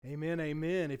Amen,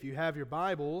 amen. If you have your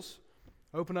Bibles,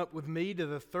 open up with me to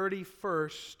the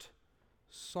 31st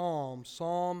Psalm,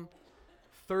 Psalm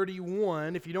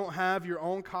 31. If you don't have your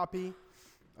own copy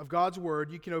of God's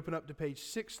Word, you can open up to page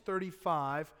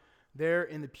 635 there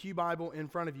in the Pew Bible in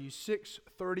front of you,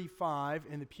 635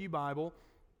 in the Pew Bible.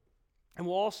 And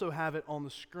we'll also have it on the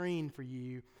screen for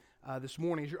you this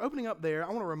morning. As you're opening up there, I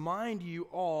want to remind you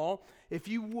all, if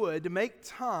you would, to make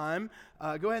time,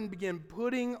 go ahead and begin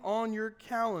putting on your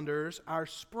calendars our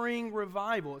spring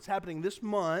revival. It's happening this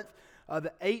month,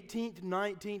 the 18th,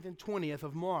 19th, and 20th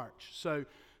of March. So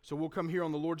we'll come here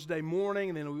on the Lord's Day morning,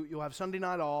 and then you'll have Sunday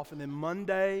night off, and then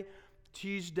Monday,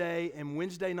 Tuesday, and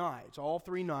Wednesday nights, all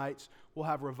 3 nights, we'll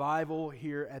have revival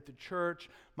here at the church.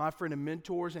 My friend and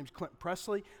mentor, his name's Clint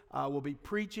Presley, will be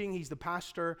preaching. He's the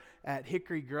pastor at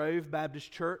Hickory Grove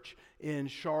Baptist Church in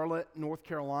Charlotte, North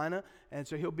Carolina, and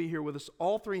so he'll be here with us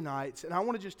all 3 nights. And I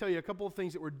want to just tell you a couple of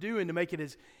things that we're doing to make it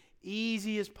as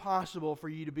easy as possible for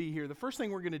you to be here. The first thing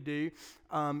we're going to do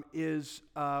is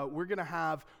we're going to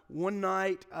have one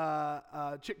night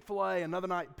Chick-fil-A, another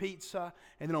night pizza,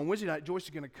 and then on Wednesday night Joyce is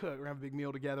going to cook. We're going to have a big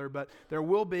meal together, but there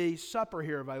will be supper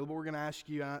here available. We're going to ask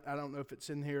you, I don't know if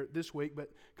it's in here this week, but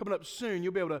coming up soon,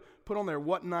 you'll be able to put on there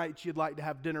what nights you'd like to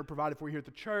have dinner provided for you here at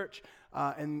the church,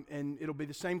 and it'll be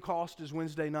the same cost as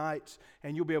Wednesday nights,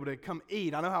 and you'll be able to come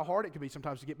eat. I know how hard it can be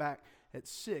sometimes to get back at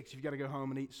 6. You've got to go home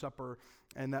and eat supper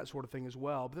and that sort of thing as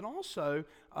well. But then also,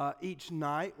 each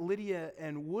night, Lydia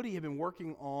and Woody have been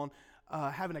working on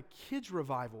having a kids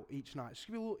revival each night. It's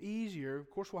going to be a little easier. Of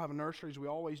course, we'll have a nursery as we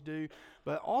always do,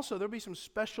 but also there'll be some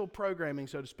special programming,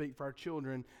 so to speak, for our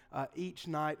children each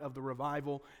night of the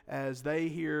revival as they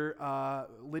hear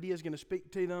Lydia's going to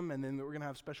speak to them, and then we're going to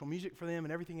have special music for them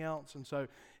and everything else. And so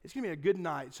it's going to be a good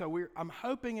night. So I'm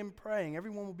hoping and praying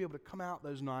everyone will be able to come out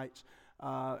those nights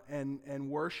and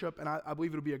worship, and I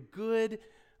believe it'll be a good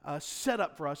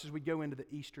setup for us as we go into the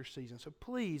Easter season. So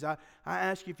please, I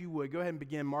ask you if you would, go ahead and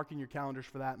begin marking your calendars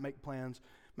for that, make plans,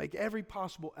 make every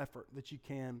possible effort that you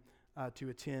can to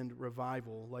attend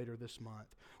revival later this month.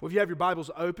 Well, if you have your Bibles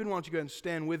open, why don't you go ahead and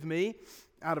stand with me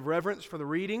out of reverence for the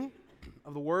reading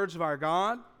of the words of our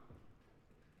God.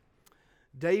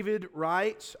 David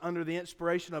writes under the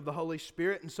inspiration of the Holy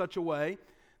Spirit in such a way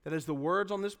that as the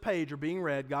words on this page are being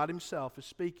read, God Himself is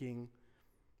speaking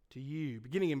to you.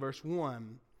 Beginning in verse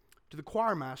 1, to the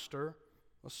choir master,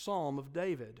 a psalm of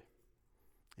David.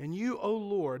 In you, O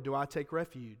Lord, do I take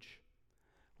refuge.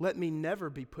 Let me never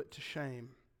be put to shame.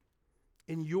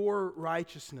 In your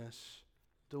righteousness,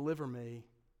 deliver me.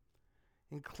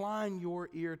 Incline your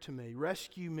ear to me.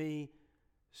 Rescue me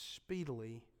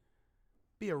speedily.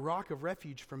 Be a rock of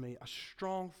refuge for me, a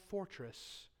strong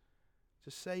fortress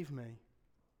to save me.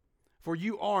 For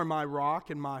you are my rock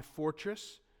and my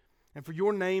fortress, and for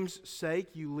your name's sake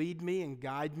you lead me and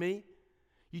guide me.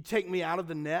 You take me out of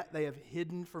the net they have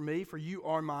hidden for me, for you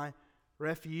are my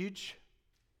refuge.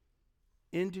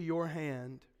 Into your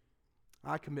hand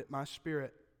I commit my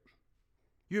spirit.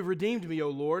 You have redeemed me, O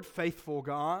Lord, faithful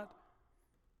God.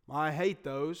 I hate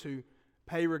those who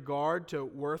pay regard to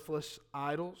worthless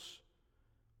idols,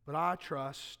 but I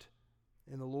trust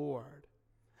in the Lord.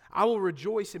 I will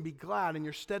rejoice and be glad in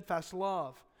your steadfast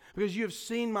love, because you have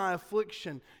seen my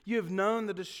affliction. You have known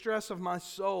the distress of my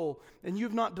soul, and you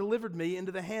have not delivered me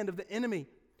into the hand of the enemy.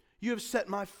 You have set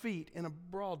my feet in a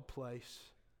broad place.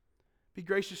 Be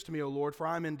gracious to me, O Lord, for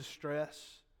I am in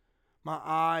distress. My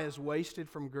eye is wasted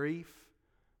from grief,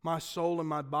 my soul and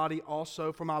my body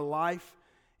also, for my life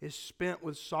is spent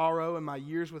with sorrow and my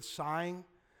years with sighing.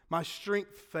 My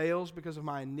strength fails because of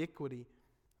my iniquity,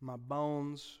 and my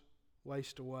bones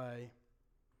waste away.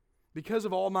 Because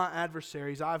of all my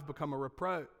adversaries, I've become a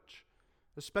reproach,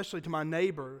 especially to my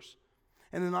neighbors,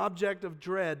 and an object of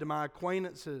dread to my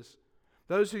acquaintances.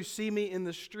 Those who see me in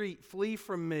the street flee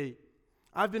from me.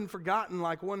 I've been forgotten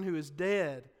like one who is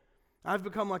dead. I've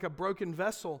become like a broken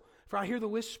vessel, for I hear the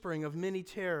whispering of many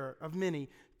terror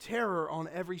on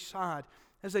every side,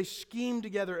 as they scheme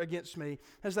together against me,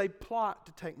 as they plot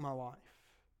to take my life.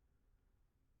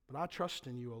 But I trust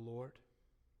in you, O Lord.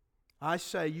 I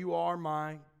say, you are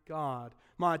my God.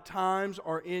 My times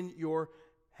are in your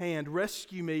hand.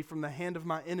 Rescue me from the hand of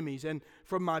my enemies and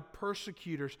from my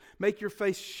persecutors. Make your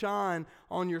face shine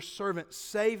on your servant.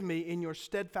 Save me in your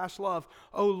steadfast love.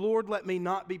 O Lord, let me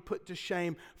not be put to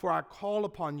shame, for I call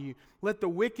upon you. Let the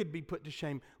wicked be put to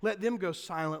shame. Let them go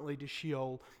silently to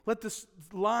Sheol. Let the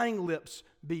lying lips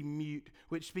be mute,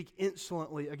 which speak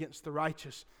insolently against the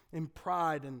righteous in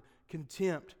pride and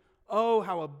contempt. Oh,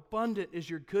 how abundant is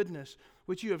your goodness,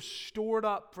 which you have stored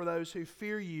up for those who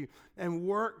fear you and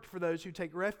worked for those who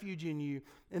take refuge in you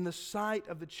in the sight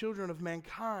of the children of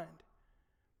mankind.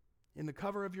 In the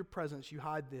cover of your presence you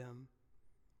hide them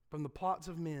from the plots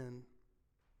of men.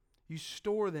 You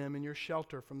store them in your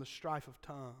shelter from the strife of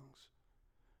tongues.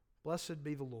 Blessed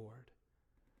be the Lord,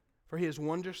 for He has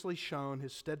wondrously shown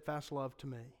His steadfast love to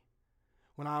me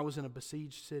when I was in a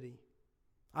besieged city.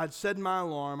 I had said in my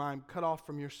alarm, I am cut off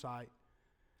from your sight.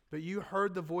 But you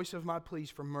heard the voice of my pleas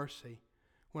for mercy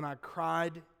when I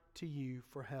cried to you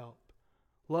for help.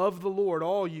 Love the Lord,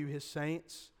 all you His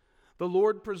saints. The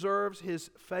Lord preserves the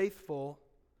faithful,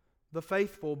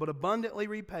 but abundantly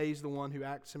repays the one who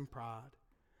acts in pride.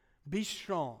 Be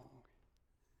strong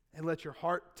and let your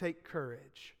heart take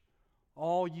courage,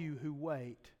 all you who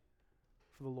wait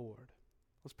for the Lord.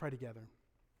 Let's pray together.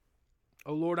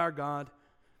 O Lord our God,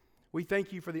 we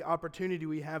thank you for the opportunity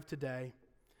we have today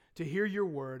to hear your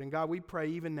word. And God, we pray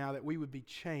even now that we would be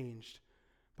changed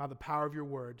by the power of your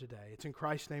word today. It's in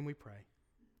Christ's name we pray.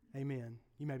 Amen.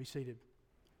 You may be seated.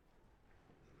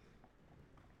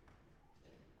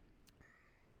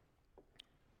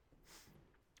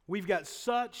 We've got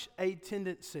such a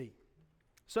tendency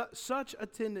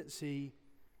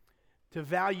to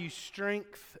value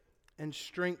strength and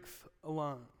strength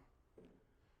alone.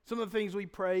 Some of the things we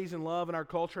praise and love in our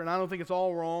culture, and I don't think it's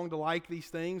all wrong to like these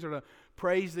things or to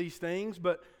praise these things,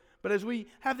 but as we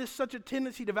have such a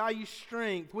tendency to value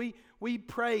strength, we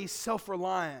praise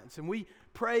self-reliance and we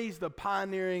praise the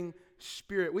pioneering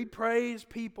spirit. We praise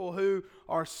people who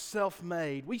are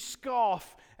self-made. We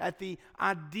scoff at the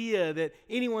idea that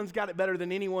anyone's got it better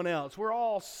than anyone else. We're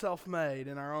all self-made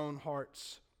in our own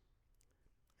hearts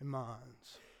and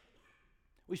minds.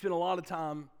 We spend a lot of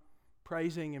time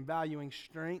praising and valuing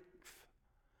strength,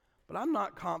 but I'm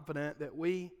not confident that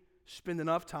we spend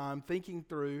enough time thinking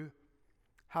through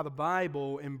how the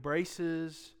Bible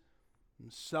embraces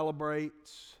and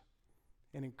celebrates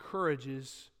and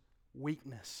encourages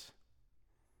weakness.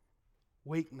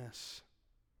 Weakness.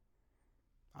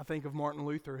 I think of Martin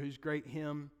Luther, whose great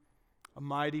hymn, "A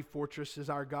Mighty Fortress is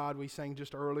Our God," we sang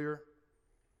just earlier,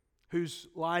 whose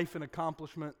life and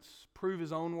accomplishments prove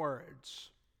his own words.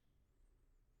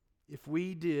 If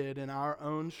we did in our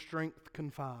own strength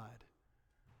confide,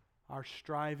 our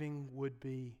striving would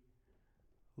be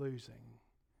losing.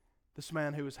 This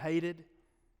man who was hated,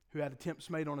 who had attempts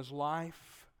made on his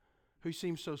life, who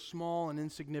seemed so small and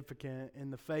insignificant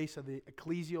in the face of the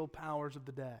ecclesial powers of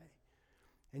the day.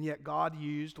 And yet God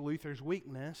used Luther's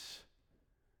weakness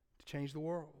to change the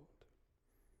world.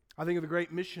 I think of the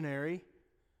great missionary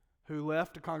who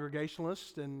left a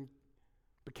Congregationalist and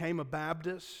became a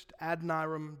Baptist,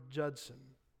 Adoniram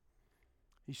Judson.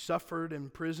 He suffered in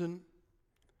prison.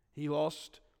 He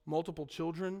lost multiple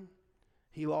children.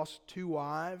 He lost 2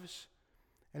 wives.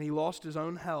 And he lost his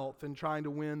own health in trying to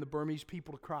win the Burmese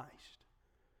people to Christ.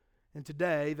 And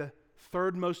today, the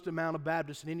third most amount of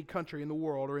Baptists in any country in the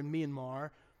world are in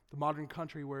Myanmar, the modern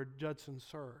country where Judson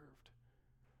served.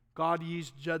 God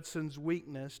used Judson's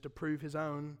weakness to prove his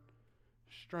own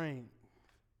strength.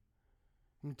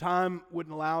 And time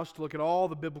wouldn't allow us to look at all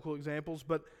the biblical examples,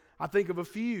 but I think of a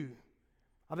few.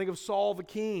 I think of Saul the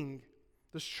king,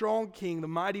 the strong king, the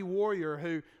mighty warrior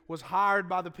who was hired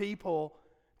by the people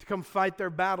to come fight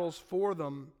their battles for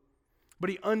them.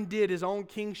 But he undid his own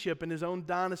kingship and his own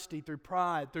dynasty through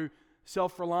pride, through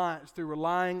self-reliance, through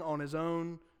relying on his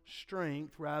own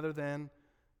strength rather than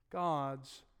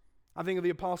God's. I think of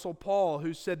the Apostle Paul,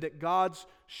 who said that God's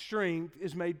strength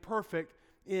is made perfect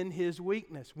in his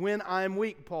weakness. When I am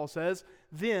weak, Paul says,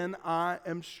 then I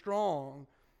am strong.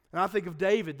 And I think of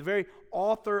David, the very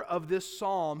author of this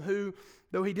psalm, who,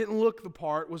 though he didn't look the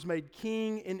part, was made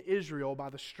king in Israel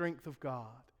by the strength of God.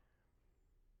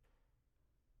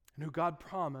 And who God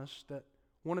promised that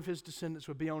one of his descendants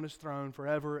would be on his throne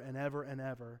forever and ever and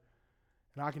ever.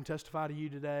 And I can testify to you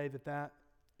today that that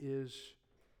is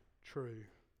true.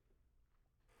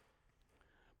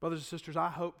 Brothers and sisters, I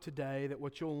hope today that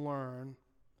what you'll learn,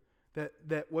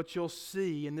 that what you'll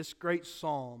see in this great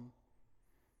psalm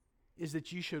is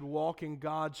that you should walk in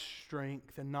God's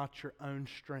strength and not your own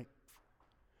strength.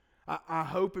 I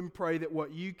hope and pray that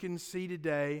what you can see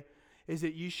today is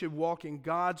that you should walk in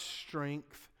God's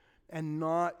strength and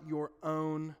not your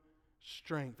own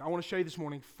strength. I want to show you this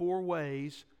morning 4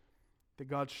 ways that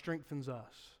God strengthens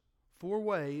us. 4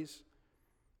 ways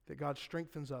that God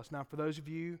strengthens us. Now, for those of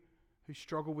you who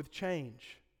struggle with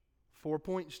change, 4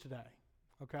 points today,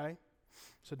 okay?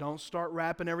 So don't start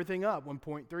wrapping everything up when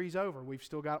point 3 is over. We've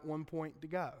still got 1 point to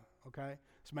go, okay?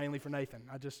 It's mainly for Nathan.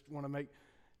 I just want to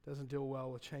doesn't deal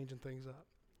well with changing things up.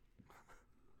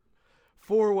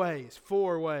 4 ways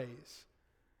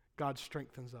God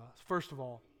strengthens us. First of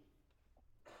all,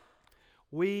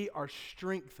 we are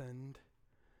strengthened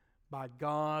by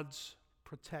God's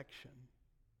protection.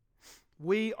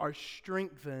 We are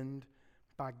strengthened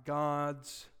by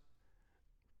God's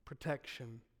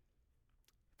protection.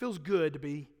 Feels good to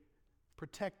be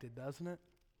protected, doesn't it?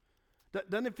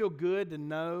 Doesn't it feel good to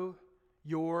know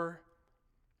you're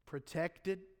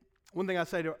protected? One thing I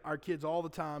say to our kids all the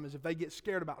time is if they get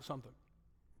scared about something,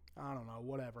 I don't know,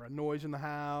 whatever, a noise in the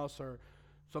house or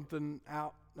something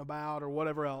out and about or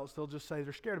whatever else, they'll just say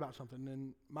they're scared about something.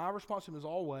 And my response to them is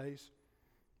always,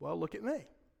 well, look at me.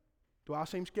 Do I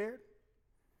seem scared?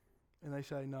 And they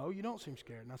say, no, you don't seem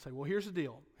scared. And I say, well, here's the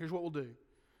deal. Here's what we'll do.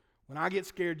 When I get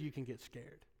scared, you can get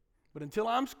scared. But until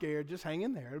I'm scared, just hang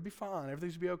in there. It'll be fine.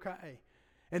 Everything's will be okay.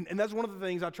 And that's one of the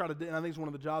things I try to do, and I think it's one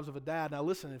of the jobs of a dad. Now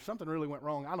listen, if something really went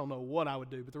wrong, I don't know what I would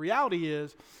do. But the reality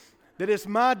is that it's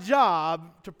my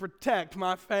job to protect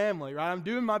my family, right? I'm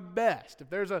doing my best. If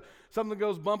there's something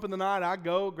goes bump in the night, I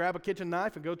go grab a kitchen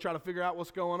knife and go try to figure out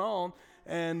what's going on.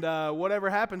 And whatever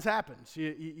happens, happens.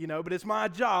 You know, but it's my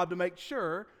job to make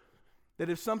sure that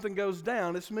if something goes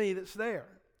down, it's me that's there.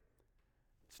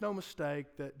 It's no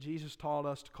mistake that Jesus taught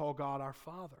us to call God our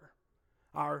Father,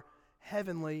 our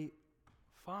heavenly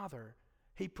Father.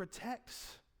 He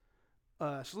protects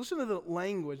us. Listen to the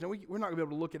language. Now, we're not going to be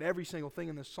able to look at every single thing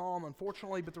in this psalm,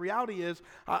 unfortunately, but the reality is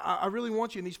I really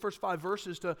want you in these first 5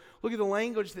 verses to look at the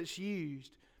language that's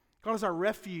used. God is our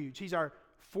refuge. He's our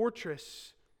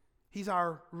fortress. He's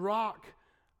our rock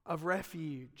of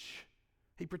refuge.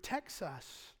 He protects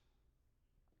us.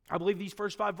 I believe these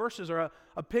first 5 verses are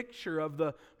a picture of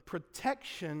the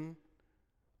protection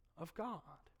of God.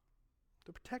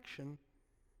 The protection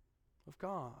of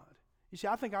God. You see,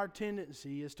 I think our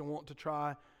tendency is to want to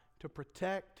try to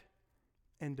protect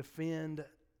and defend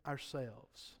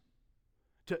ourselves,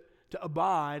 to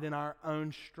abide in our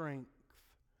own strength,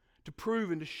 to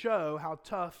prove and to show how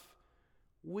tough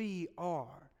we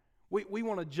are. We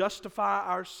want to justify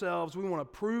ourselves. We want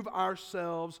to prove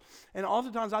ourselves. And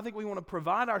oftentimes I think we want to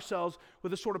provide ourselves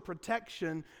with a sort of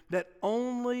protection that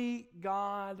only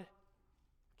God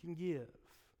can give.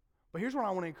 But here's what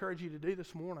I want to encourage you to do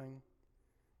this morning.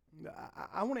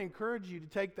 I want to encourage you to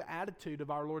take the attitude of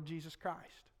our Lord Jesus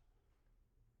Christ,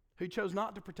 who chose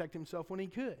not to protect himself when he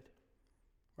could.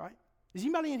 Right? Is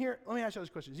anybody in here, let me ask you this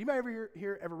question. Has anybody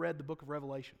ever read the book of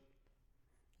Revelation?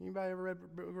 Anybody ever read the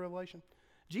book of Revelation?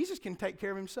 Jesus can take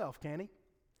care of himself, can he?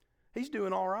 He's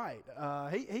doing all right.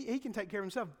 He can take care of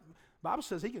himself. The Bible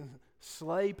says he can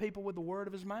slay people with the word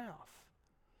of his mouth.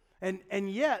 And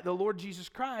yet, the Lord Jesus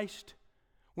Christ,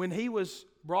 when he was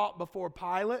brought before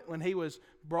Pilate, when he was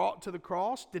brought to the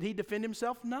cross, did he defend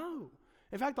himself? No.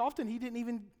 In fact, often he didn't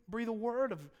even breathe a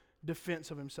word of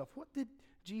defense of himself. What did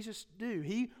Jesus do?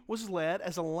 He was led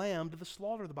as a lamb to the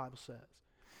slaughter, the Bible says.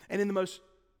 And in the most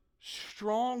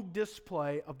strong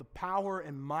display of the power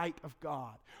and might of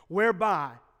God, whereby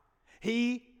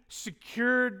he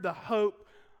secured the hope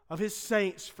of his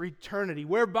saints for eternity,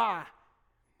 whereby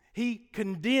he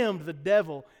condemned the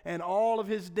devil and all of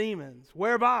his demons,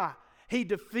 whereby he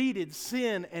defeated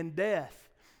sin and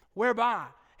death, whereby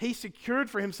he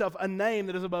secured for himself a name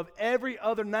that is above every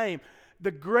other name. The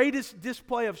greatest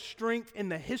display of strength in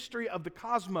the history of the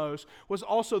cosmos was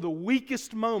also the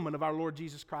weakest moment of our Lord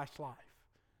Jesus Christ's life.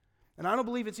 And I don't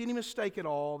believe it's any mistake at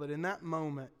all that in that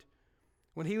moment,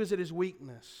 when he was at his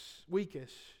weakest, when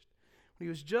he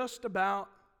was just about,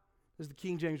 as the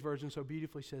King James Version so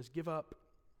beautifully says, give up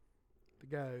the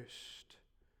ghost.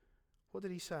 What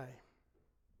did he say?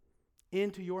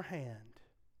 Into your hand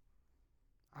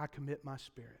I commit my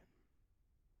spirit.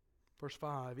 Verse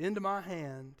 5,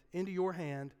 into your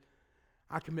hand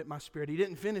I commit my spirit. He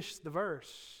didn't finish the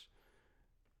verse.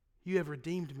 You have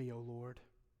redeemed me, O Lord,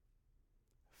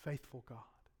 faithful God.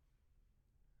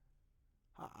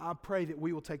 I pray that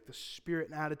we will take the spirit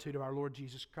and attitude of our Lord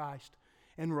Jesus Christ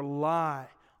and rely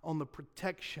on the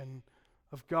protection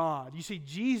of God. You see,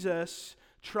 Jesus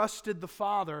trusted the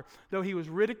Father, though he was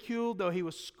ridiculed, though he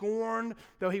was scorned,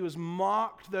 though he was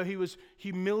mocked, though he was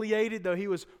humiliated, though he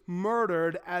was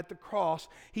murdered at the cross.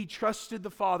 He trusted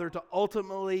the Father to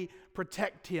ultimately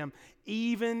protect him,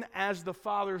 even as the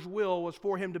Father's will was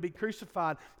for him to be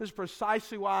crucified. This is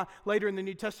precisely why later in the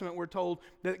New Testament we're told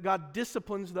that God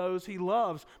disciplines those he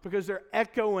loves, because they're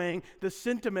echoing the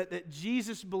sentiment that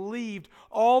Jesus believed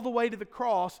all the way to the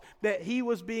cross, that he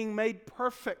was being made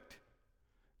perfect.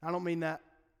 I don't mean that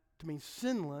to mean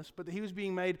sinless, but that he was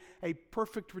being made a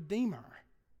perfect Redeemer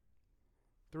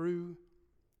through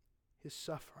his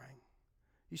suffering.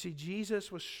 You see,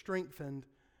 Jesus was strengthened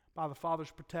by the Father's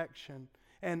protection,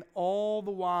 and all the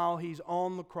while he's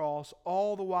on the cross,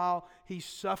 all the while he's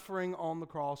suffering on the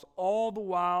cross, all the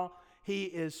while he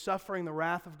is suffering the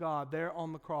wrath of God there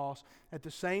on the cross. At the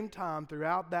same time,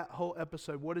 throughout that whole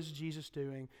episode, what is Jesus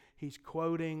doing? He's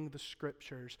quoting the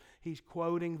Scriptures. He's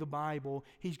quoting the Bible.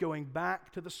 He's going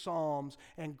back to the Psalms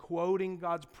and quoting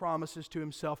God's promises to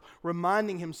himself,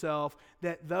 reminding himself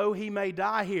that though he may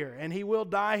die here, and he will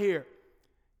die here,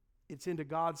 it's into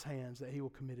God's hands that he will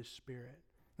commit his Spirit.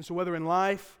 And so whether in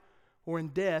life or in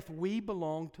death, we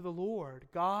belong to the Lord.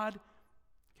 God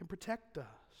can protect us.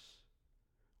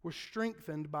 We're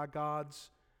strengthened by God's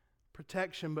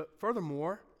protection, but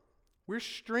furthermore, we're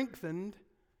strengthened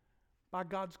by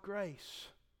God's grace.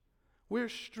 We're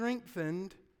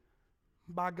strengthened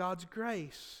by God's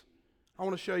grace. I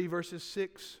want to show you verses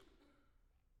 6,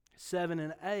 7,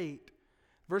 and 8.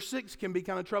 Verse 6 can be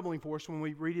kind of troubling for us when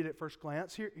we read it at first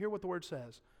glance. Hear what the word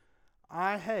says.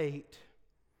 I hate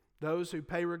those who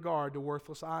pay regard to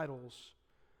worthless idols,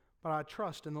 but I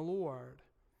trust in the Lord.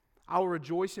 I will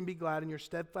rejoice and be glad in your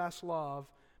steadfast love,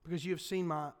 because you have seen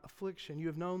my affliction. You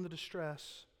have known the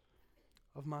distress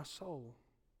of my soul.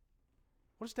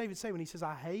 What does David say when he says,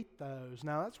 I hate those?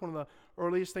 Now, that's one of the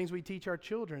earliest things we teach our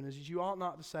children, is you ought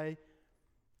not to say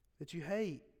that you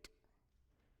hate.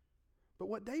 But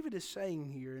what David is saying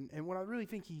here, and what I really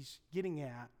think he's getting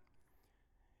at,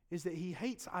 is that he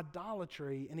hates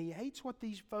idolatry, and he hates what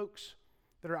these folks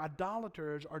that are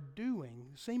idolaters are doing,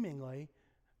 seemingly,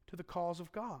 to the cause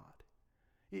of God.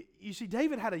 You see,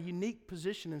 David had a unique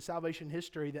position in salvation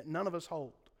history that none of us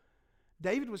hold.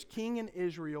 David was king in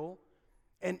Israel,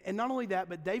 and not only that,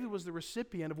 but David was the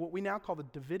recipient of what we now call the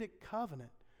Davidic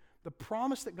covenant. The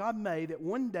promise that God made that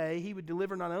one day he would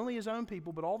deliver not only his own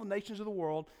people, but all the nations of the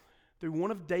world through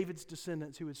one of David's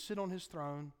descendants who would sit on his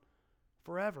throne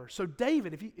forever. So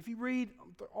David, if you read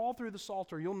all through the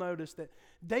Psalter, you'll notice that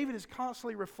David is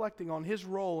constantly reflecting on his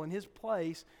role and his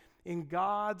place in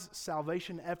God's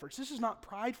salvation efforts. This is not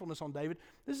pridefulness on David.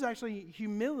 This is actually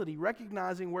humility,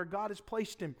 recognizing where God has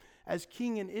placed him as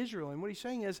king in Israel. And what he's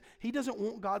saying is he doesn't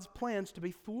want God's plans to be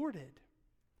thwarted.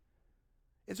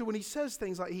 And so when he says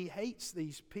things like he hates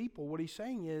these people, what he's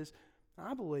saying is,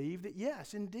 I believe that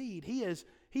yes, indeed, he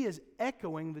is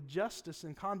echoing the justice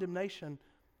and condemnation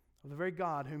of the very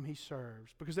God whom he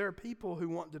serves. Because there are people who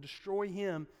want to destroy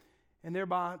him and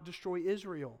thereby destroy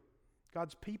Israel,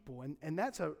 God's people. And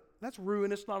that's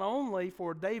ruinous not only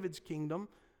for David's kingdom,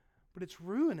 but it's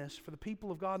ruinous for the people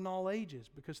of God in all ages.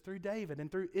 Because through David and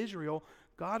through Israel,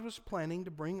 God was planning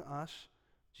to bring us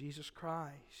Jesus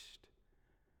Christ.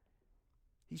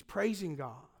 He's praising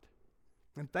God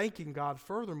and thanking God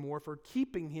furthermore for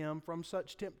keeping him from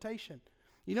such temptation.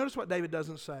 You notice what David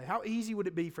doesn't say. How easy would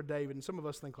it be for David? And some of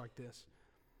us think like this.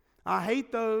 I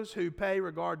hate those who pay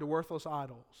regard to worthless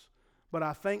idols, but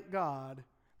I thank God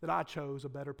that I chose a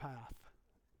better path.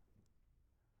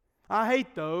 I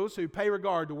hate those who pay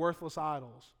regard to worthless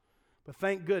idols, but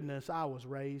thank goodness I was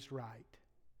raised right.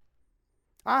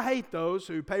 I hate those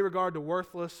who pay regard to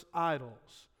worthless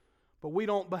idols, but we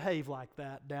don't behave like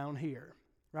that down here,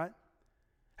 right?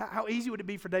 How easy would it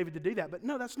be for David to do that? But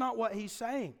no, that's not what he's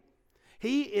saying.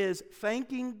 He is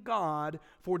thanking God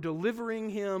for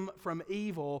delivering him from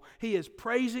evil. He is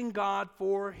praising God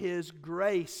for his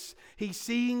grace. He's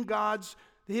seeing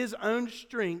his own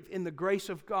strength in the grace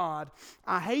of God.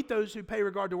 I hate those who pay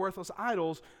regard to worthless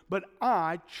idols, but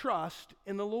I trust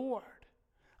in the Lord.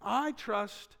 I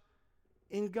trust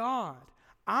in God.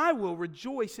 I will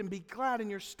rejoice and be glad in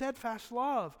your steadfast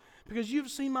love, because you've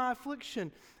seen my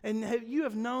affliction, and you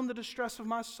have known the distress of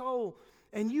my soul,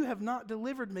 and you have not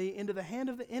delivered me into the hand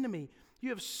of the enemy. You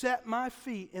have set my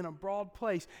feet in a broad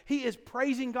place. He is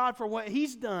praising God for what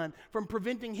he's done from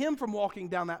preventing him from walking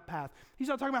down that path. He's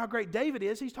not talking about how great David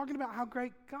is. He's talking about how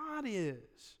great God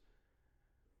is.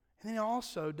 And then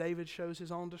also, David shows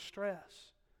his own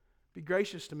distress. Be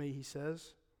gracious to me, he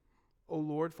says, O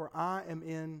Lord, for I am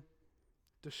in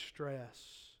distress.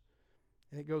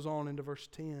 And it goes on into verse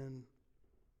 10.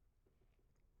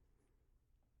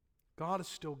 God is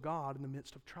still God in the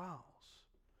midst of trials.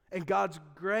 And God's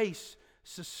grace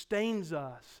sustains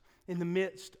us in the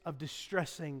midst of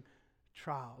distressing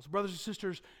trials. Brothers and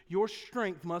sisters, your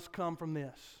strength must come from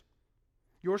this.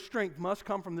 Your strength must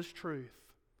come from this truth,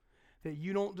 that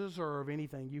you don't deserve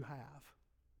anything you have.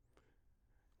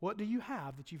 What do you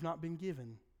have that you've not been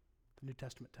given? The New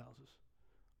Testament tells us.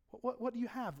 What do you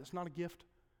have that's not a gift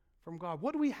from God?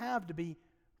 What do we have to be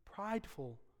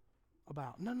prideful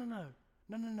about? No.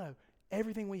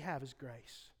 Everything we have is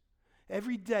grace.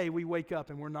 Every day we wake up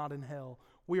and we're not in hell,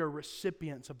 we are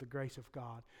recipients of the grace of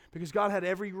God. Because God had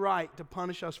every right to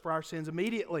punish us for our sins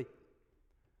immediately.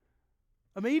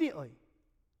 Immediately.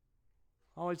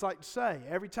 I always like to say,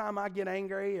 every time I get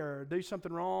angry or do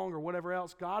something wrong or whatever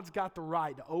else, God's got the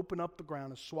right to open up the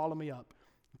ground and swallow me up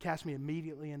and cast me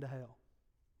immediately into hell.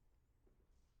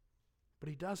 But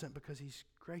He doesn't, because He's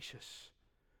gracious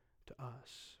to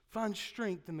us. Find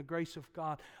strength in the grace of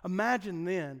God. Imagine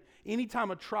then,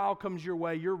 anytime a trial comes your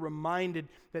way, you're reminded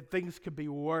that things could be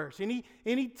worse.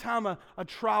 Anytime a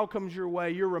trial comes your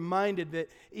way, you're reminded that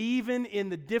even in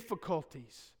the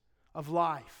difficulties of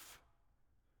life,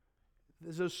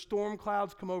 as those storm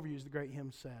clouds come over you, as the great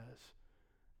hymn says,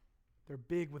 they're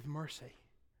big with mercy.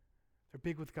 They're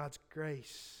big with God's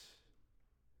grace.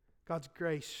 God's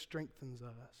grace strengthens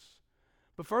us.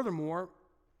 But furthermore,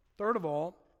 third of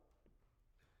all,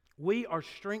 we are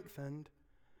strengthened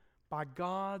by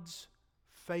God's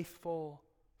faithful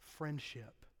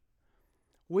friendship.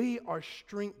 We are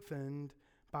strengthened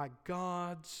by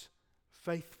God's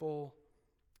faithful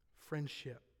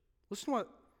friendship. Listen to what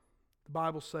the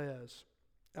Bible says.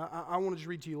 I want to just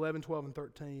read to you 11, 12, and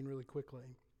 13 really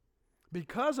quickly.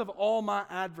 Because of all my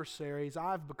adversaries,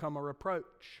 I've become a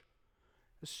reproach,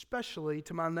 especially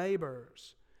to my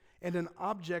neighbors, and an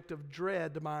object of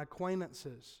dread to my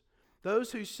acquaintances.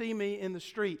 Those who see me in the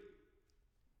street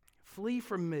flee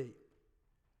from me.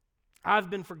 I've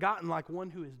been forgotten like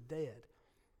one who is dead.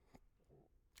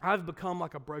 I've become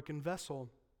like a broken vessel.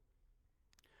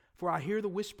 For I hear the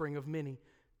whispering of many,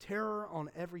 terror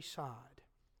on every side,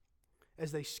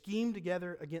 as they scheme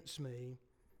together against me,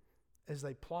 as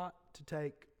they plot to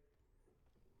take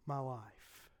my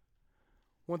life.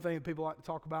 One thing that people like to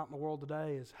talk about in the world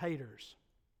today is haters.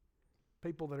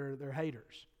 People that are they're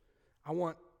haters. I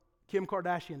want Kim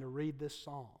Kardashian to read this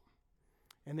psalm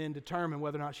and then determine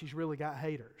whether or not she's really got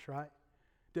haters, right?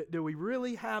 Do we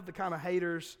really have the kind of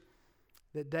haters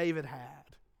that David had?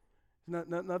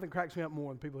 Nothing cracks me up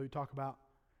more than people who talk about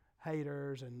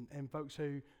haters and folks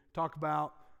who talk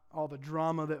about all the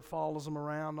drama that follows them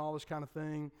around, all this kind of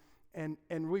thing. And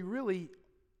we really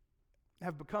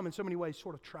have become in so many ways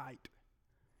sort of trite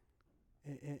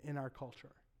in our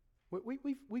culture.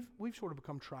 We've sort of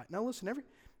become trite. Now listen,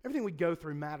 everything we go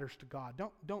through matters to God.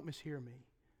 Don't mishear me.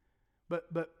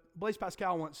 But Blaise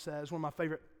Pascal once says, one of my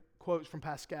favorite quotes from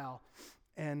Pascal,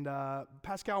 and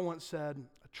Pascal once said,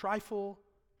 "A trifle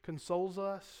consoles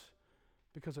us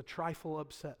because a trifle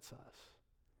upsets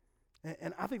us."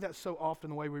 And I think that's so often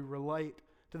the way we relate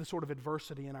to the sort of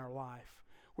adversity in our life.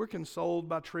 We're consoled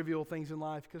by trivial things in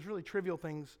life because really trivial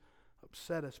things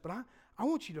upset us. But I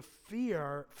want you to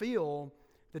feel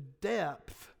the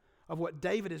depth of what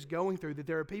David is going through, that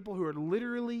there are people who are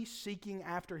literally seeking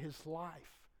after his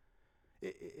life.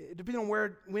 Depending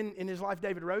on when in his life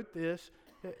David wrote this,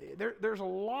 there's a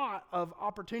lot of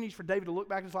opportunities for David to look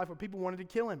back in his life where people wanted to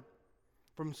kill him.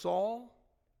 From Saul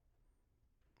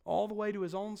all the way to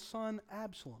his own son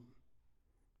Absalom,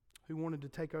 who wanted to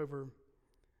take over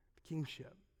the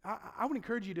kingship. I would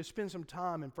encourage you to spend some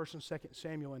time in 1 and 2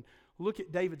 Samuel and look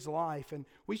at David's life. And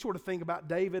we sort of think about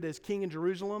David as king in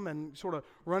Jerusalem and sort of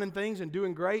running things and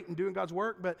doing great and doing God's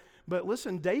work. But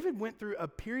listen, David went through a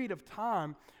period of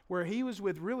time where he was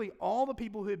with really all the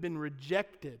people who had been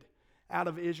rejected out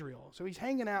of Israel. So he's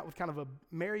hanging out with kind of a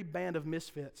merry band of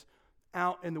misfits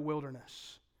out in the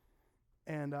wilderness.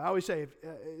 And I always say,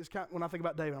 it's kind of, when I think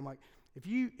about David, I'm like, if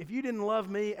you didn't love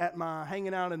me at my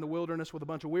hanging out in the wilderness with a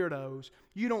bunch of weirdos,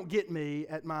 you don't get me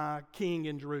at my king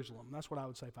in Jerusalem. That's what I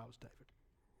would say if I was David.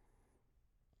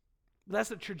 But that's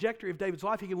the trajectory of David's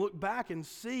life. He can look back and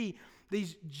see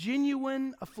these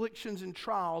genuine afflictions and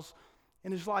trials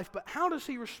in his life. But how does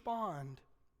he respond?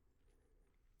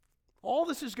 All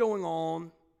this is going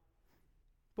on,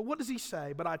 but what does he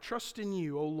say? But I trust in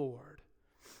you, O Lord.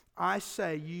 I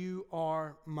say you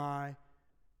are my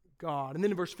God. And then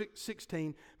in verse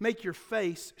 16, make your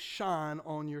face shine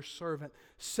on your servant.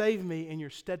 Save me in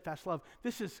your steadfast love.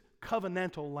 This is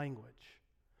covenantal language.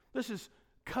 This is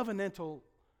covenantal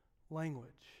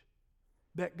language.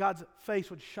 That God's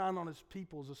face would shine on his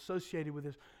people is associated with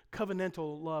his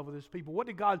covenantal love with his people. What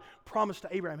did God promise to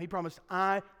Abraham? He promised,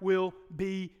 I will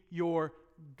be your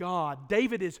God.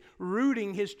 David is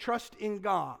rooting his trust in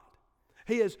God.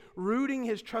 He is rooting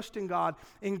his trust in God,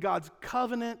 in God's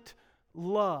covenant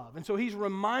love. And so he's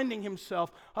reminding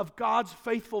himself of God's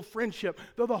faithful friendship.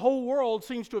 Though the whole world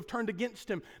seems to have turned against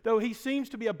him, though he seems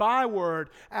to be a byword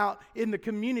out in the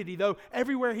community, though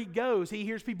everywhere he goes he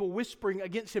hears people whispering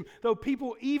against him, though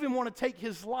people even want to take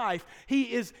his life,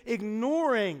 he is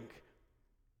ignoring,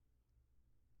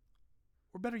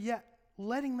 or better yet,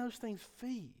 letting those things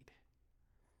feed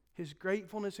his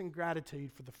gratefulness and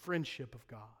gratitude for the friendship of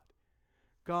God.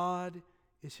 God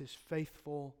is his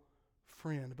faithful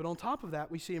friend. But on top of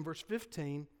that, we see in verse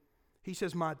 15, he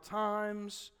says, my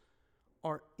times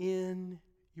are in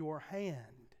your hand.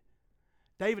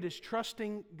 David is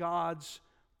trusting God's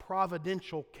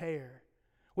providential care.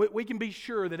 We can be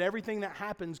sure that everything that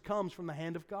happens comes from the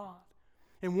hand of God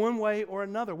in one way or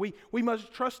another. We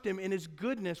must trust Him in His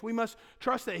goodness. We must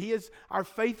trust that He is our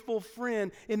faithful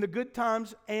friend in the good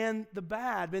times and the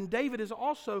bad. And David is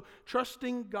also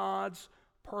trusting God's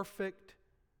perfect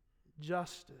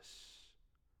justice.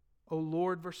 O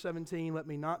Lord, verse 17, let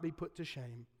me not be put to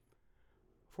shame,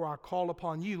 for I call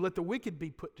upon you. Let the wicked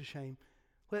be put to shame.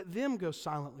 Let them go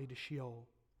silently to Sheol.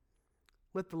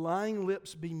 Let the lying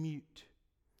lips be mute,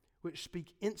 which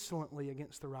speak insolently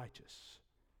against the righteous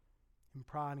in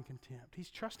pride and contempt. He's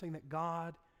trusting that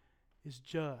God is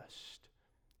just.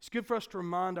 It's good for us to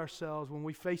remind ourselves when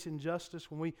we face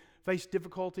injustice, when we face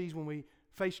difficulties, when we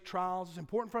face trials. It's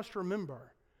important for us to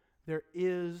remember there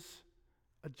is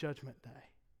a judgment day.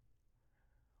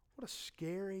 What a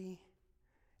scary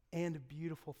and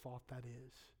beautiful thought that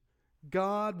is.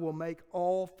 God will make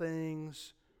all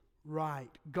things right.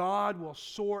 God will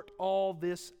sort all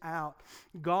this out.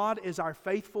 God is our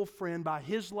faithful friend by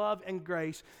His love and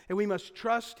grace, and we must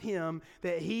trust Him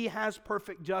that He has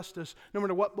perfect justice no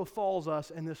matter what befalls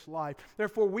us in this life.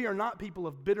 Therefore, we are not people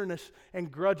of bitterness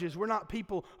and grudges. We're not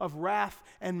people of wrath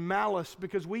and malice,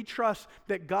 because we trust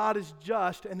that God is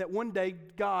just and that one day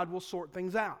God will sort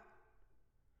things out.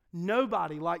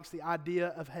 Nobody likes the idea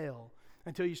of hell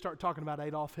until you start talking about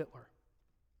Adolf Hitler.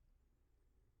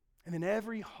 And then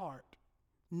every heart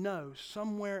knows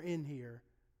somewhere in here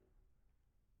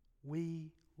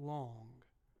we long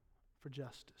for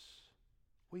justice.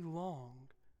 We long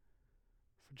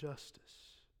for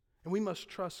justice. And we must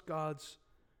trust God's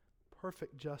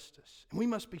perfect justice. And we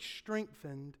must be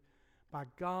strengthened by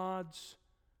God's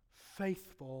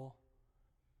faithful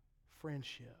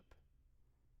friendship.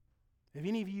 Have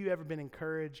any of you ever been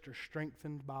encouraged or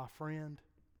strengthened by a friend?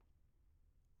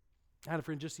 I had a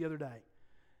friend just the other day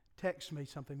text me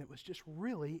something that was just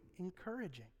really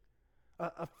encouraging.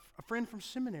 A friend from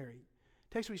seminary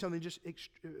texted me something,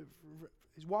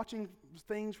 is watching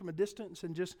things from a distance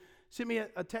and just sent me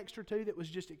a text or two that was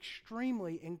just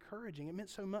extremely encouraging. It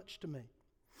meant so much to me.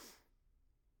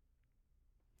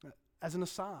 As an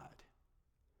aside,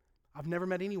 I've never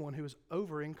met anyone who was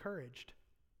over-encouraged.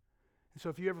 And so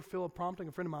if you ever feel a prompting,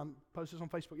 a friend of mine posted this on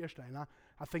Facebook yesterday, and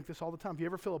I think this all the time. If you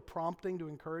ever feel a prompting to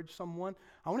encourage someone,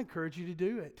 I want to encourage you to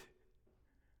do it.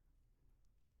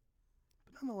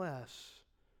 But nonetheless,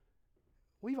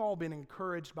 we've all been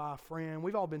encouraged by a friend.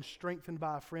 We've all been strengthened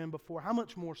by a friend before. How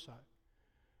much more so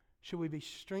should we be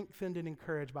strengthened and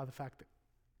encouraged by the fact that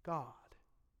God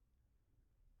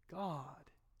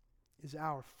is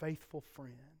our faithful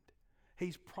friend.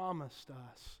 He's promised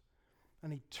us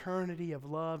an eternity of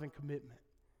love and commitment.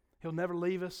 He'll never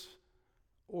leave us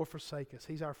or forsake us.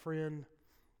 He's our friend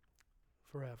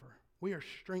forever. We are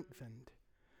strengthened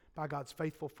by God's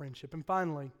faithful friendship. And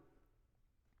finally,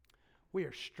 we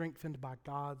are strengthened by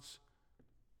God's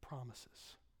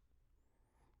promises.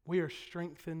 We are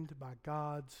strengthened by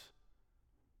God's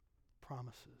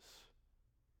promises.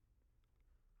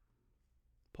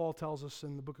 Paul tells us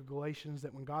in the book of Galatians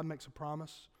that when God makes a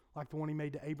promise, like the one He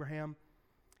made to Abraham,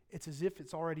 it's as if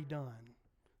it's already done.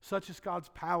 Such is God's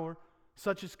power,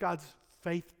 such is God's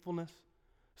faithfulness,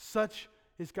 such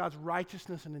is God's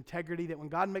righteousness and integrity that when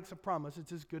God makes a promise,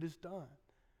 it's as good as done.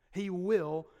 He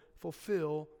will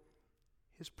fulfill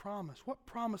His promise. What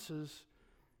promises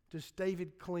does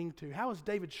David cling to? How is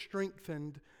David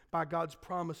strengthened by God's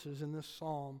promises in this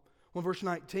psalm? Well, in verse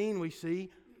 19 we see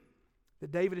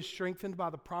that David is strengthened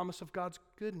by the promise of God's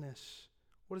goodness.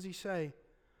 What does he say?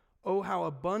 Oh, how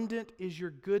abundant is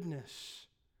your goodness,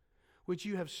 which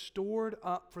you have stored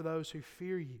up for those who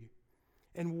fear you,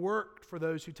 and worked for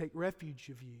those who take refuge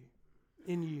of you,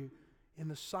 in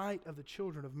the sight of the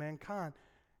children of mankind.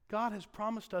 God has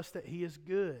promised us that He is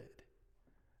good.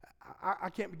 I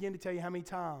can't begin to tell you how many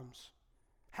times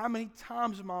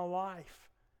in my life,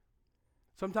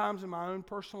 sometimes in my own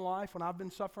personal life when I've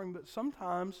been suffering, but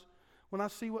sometimes when I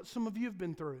see what some of you have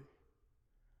been through.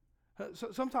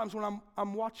 So sometimes when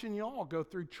I'm watching y'all go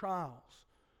through trials.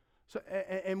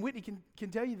 And Whitney can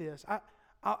tell you this.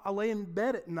 I lay in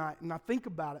bed at night and I think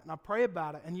about it and I pray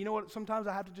about it. And you know what? Sometimes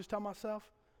I have to just tell myself,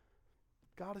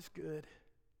 God is good.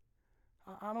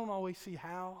 I don't always see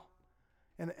how.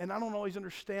 And I don't always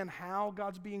understand how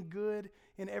God's being good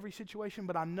in every situation,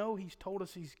 but I know He's told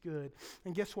us He's good.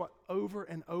 And guess what? Over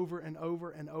and over and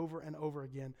over and over and over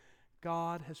again,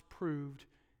 God has proved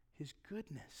His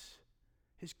goodness.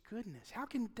 His goodness. How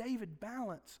can David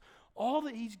balance all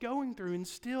that he's going through and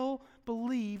still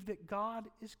believe that God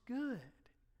is good?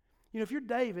 You know, if you're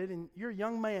David and you're a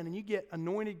young man and you get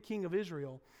anointed king of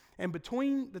Israel, and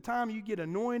between the time you get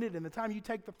anointed and the time you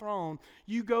take the throne,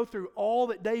 you go through all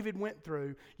that David went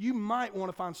through, you might want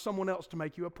to find someone else to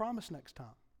make you a promise next time.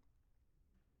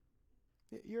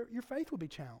 Your faith would be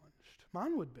challenged.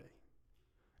 Mine would be.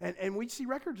 And we see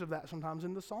records of that sometimes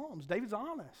in the Psalms. David's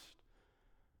honest.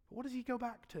 But what does he go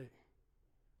back to?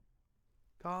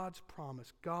 God's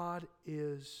promise. God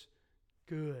is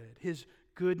good. His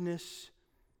goodness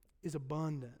is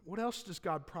abundant. What else does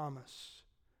God promise?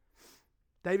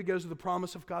 David goes to the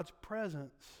promise of God's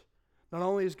presence. Not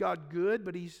only is God good,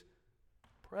 but He's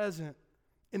present.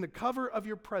 In the cover of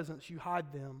your presence, you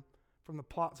hide them from the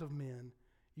plots of men.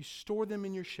 You store them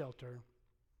in your shelter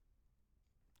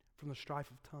from the strife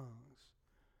of tongues.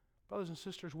 Brothers and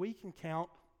sisters, we can count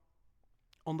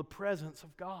on the presence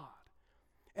of God.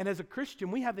 And as a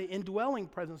Christian, we have the indwelling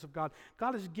presence of God.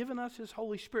 God has given us His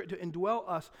Holy Spirit to indwell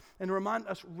us and remind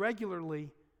us regularly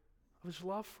of His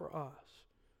love for us.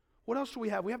 What else do we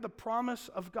have? We have the promise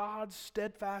of God's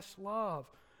steadfast love.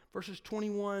 Verses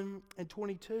 21 and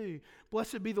 22.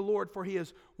 Blessed be the Lord, for He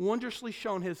has wondrously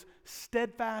shown His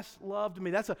steadfast love to me.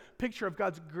 That's a picture of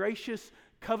God's gracious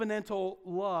covenantal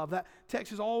love. That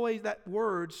text is always, that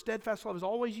word, steadfast love, is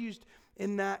always used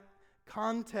in that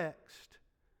context.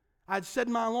 I had said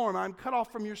in my alarm, I am cut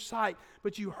off from your sight,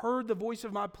 but you heard the voice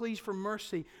of my pleas for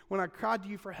mercy when I cried to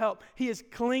you for help. He is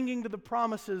clinging to the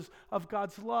promises of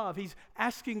God's love. He's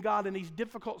asking God in these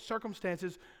difficult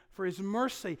circumstances for His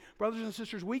mercy. Brothers and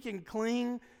sisters, we can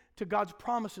cling to God's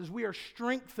promises. We are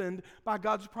strengthened by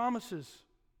God's promises.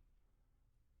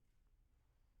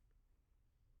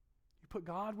 You put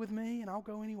God with me and I'll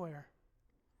go anywhere.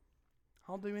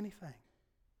 I'll do anything.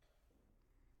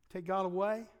 Take God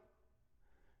away,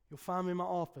 you'll find me in my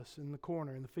office in the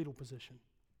corner in the fetal position,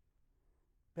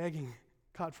 begging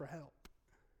God for help.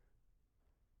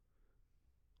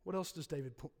 What else does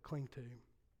David cling to?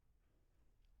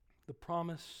 The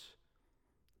promise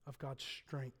of God's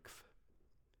strength.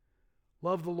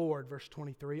 Love the Lord, verse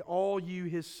 23, all you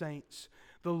His saints.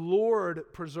 The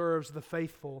Lord preserves the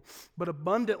faithful, but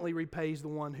abundantly repays the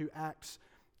one who acts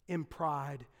in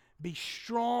pride. Be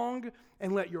strong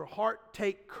and let your heart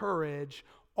take courage,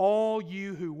 all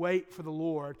you who wait for the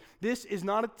Lord. This is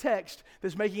not a text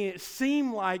that's making it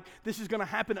seem like this is going to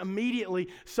happen immediately.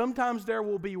 Sometimes there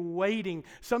will be waiting.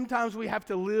 Sometimes we have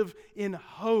to live in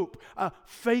hope, a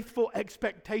faithful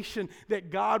expectation that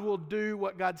God will do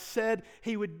what God said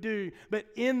He would do. But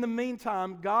in the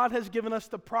meantime, God has given us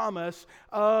the promise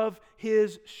of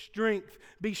His strength.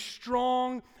 Be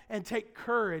strong and take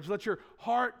courage. Let your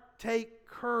heart take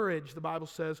courage, the Bible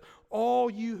says, all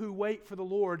you who wait for the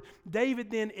Lord.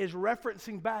 David then is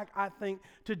referencing back, I think,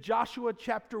 to Joshua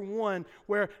chapter 1,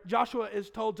 where Joshua is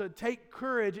told to take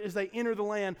courage as they enter the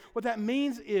land. What that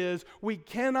means is we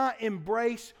cannot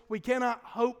embrace, we cannot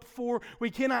hope for,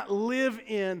 we cannot live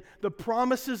in the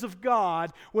promises of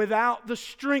God without the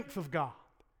strength of God.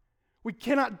 We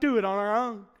cannot do it on our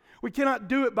own. We cannot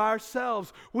do it by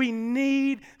ourselves. We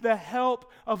need the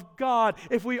help of God.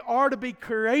 If we are to be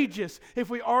courageous, if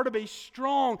we are to be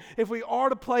strong, if we are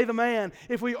to play the man,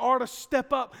 if we are to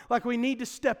step up like we need to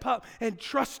step up and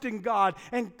trust in God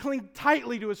and cling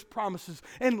tightly to His promises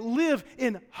and live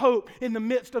in hope in the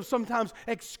midst of sometimes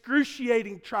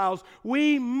excruciating trials,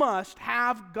 we must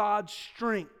have God's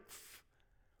strength.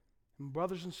 And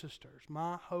brothers and sisters,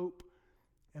 my hope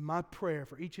and my prayer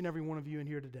for each and every one of you in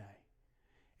here today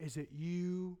is that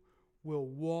you will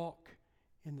walk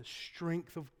in the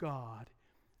strength of God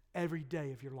every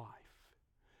day of your life.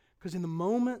 Because in the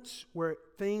moments where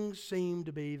things seem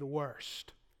to be the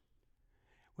worst,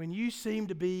 when you seem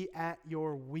to be at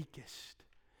your weakest,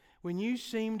 when you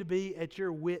seem to be at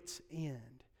your wit's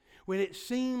end, when it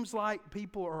seems like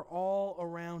people are all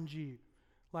around you,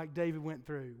 like David went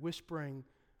through, whispering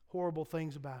horrible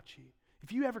things about you.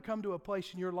 If you ever come to a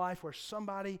place in your life where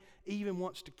somebody even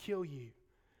wants to kill you,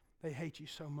 they hate you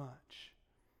so much,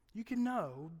 you can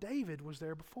know David was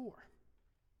there before.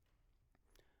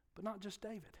 But not just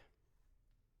David.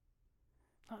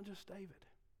 Not just David.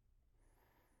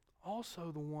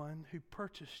 Also the one who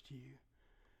purchased you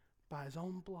by His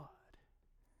own blood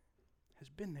has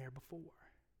been there before.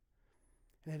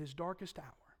 And at His darkest hour,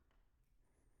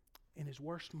 in His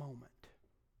worst moment,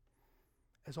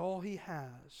 as all he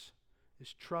has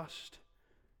is trust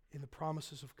in the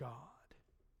promises of God,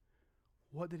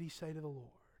 what did He say to the Lord?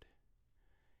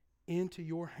 Into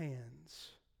your hands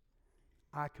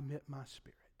I commit my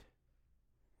spirit.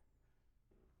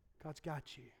 God's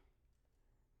got you.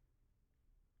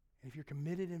 And if you're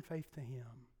committed in faith to Him,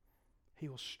 He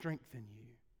will strengthen you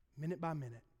minute by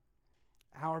minute,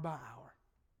 hour by hour,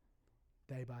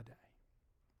 day by day.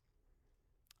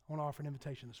 I want to offer an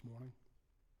invitation this morning.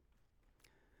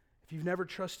 If you've never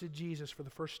trusted Jesus for the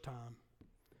first time,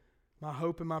 my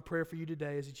hope and my prayer for you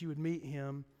today is that you would meet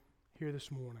Him here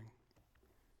this morning.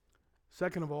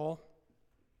 Second of all,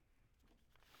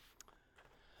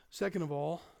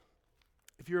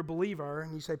 if you're a believer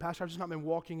and you say, Pastor, I've just not been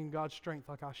walking in God's strength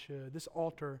like I should, this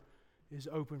altar is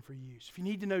open for you. So if you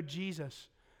need to know Jesus,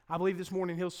 I believe this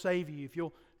morning He'll save you if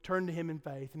you'll turn to Him in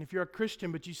faith. And if you're a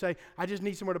Christian but you say, I just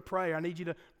need somewhere to pray, I need you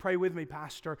to pray with me,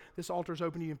 Pastor, this altar is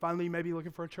open to you. And finally, you may be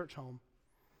looking for a church home.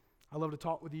 I'd love to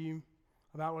talk with you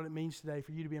about what it means today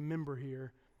for you to be a member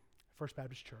here at First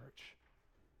Baptist Church.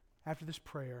 After this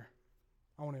prayer,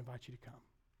 I want to invite you to come.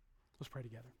 Let's pray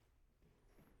together.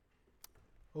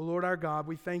 Oh Lord our God,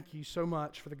 we thank you so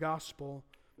much for the gospel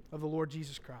of the Lord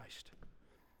Jesus Christ.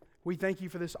 We thank you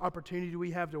for this opportunity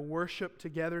we have to worship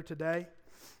together today.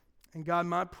 And God,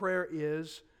 my prayer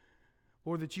is,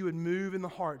 Lord, that you would move in the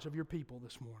hearts of your people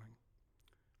this morning.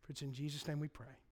 For it's in Jesus' name we pray.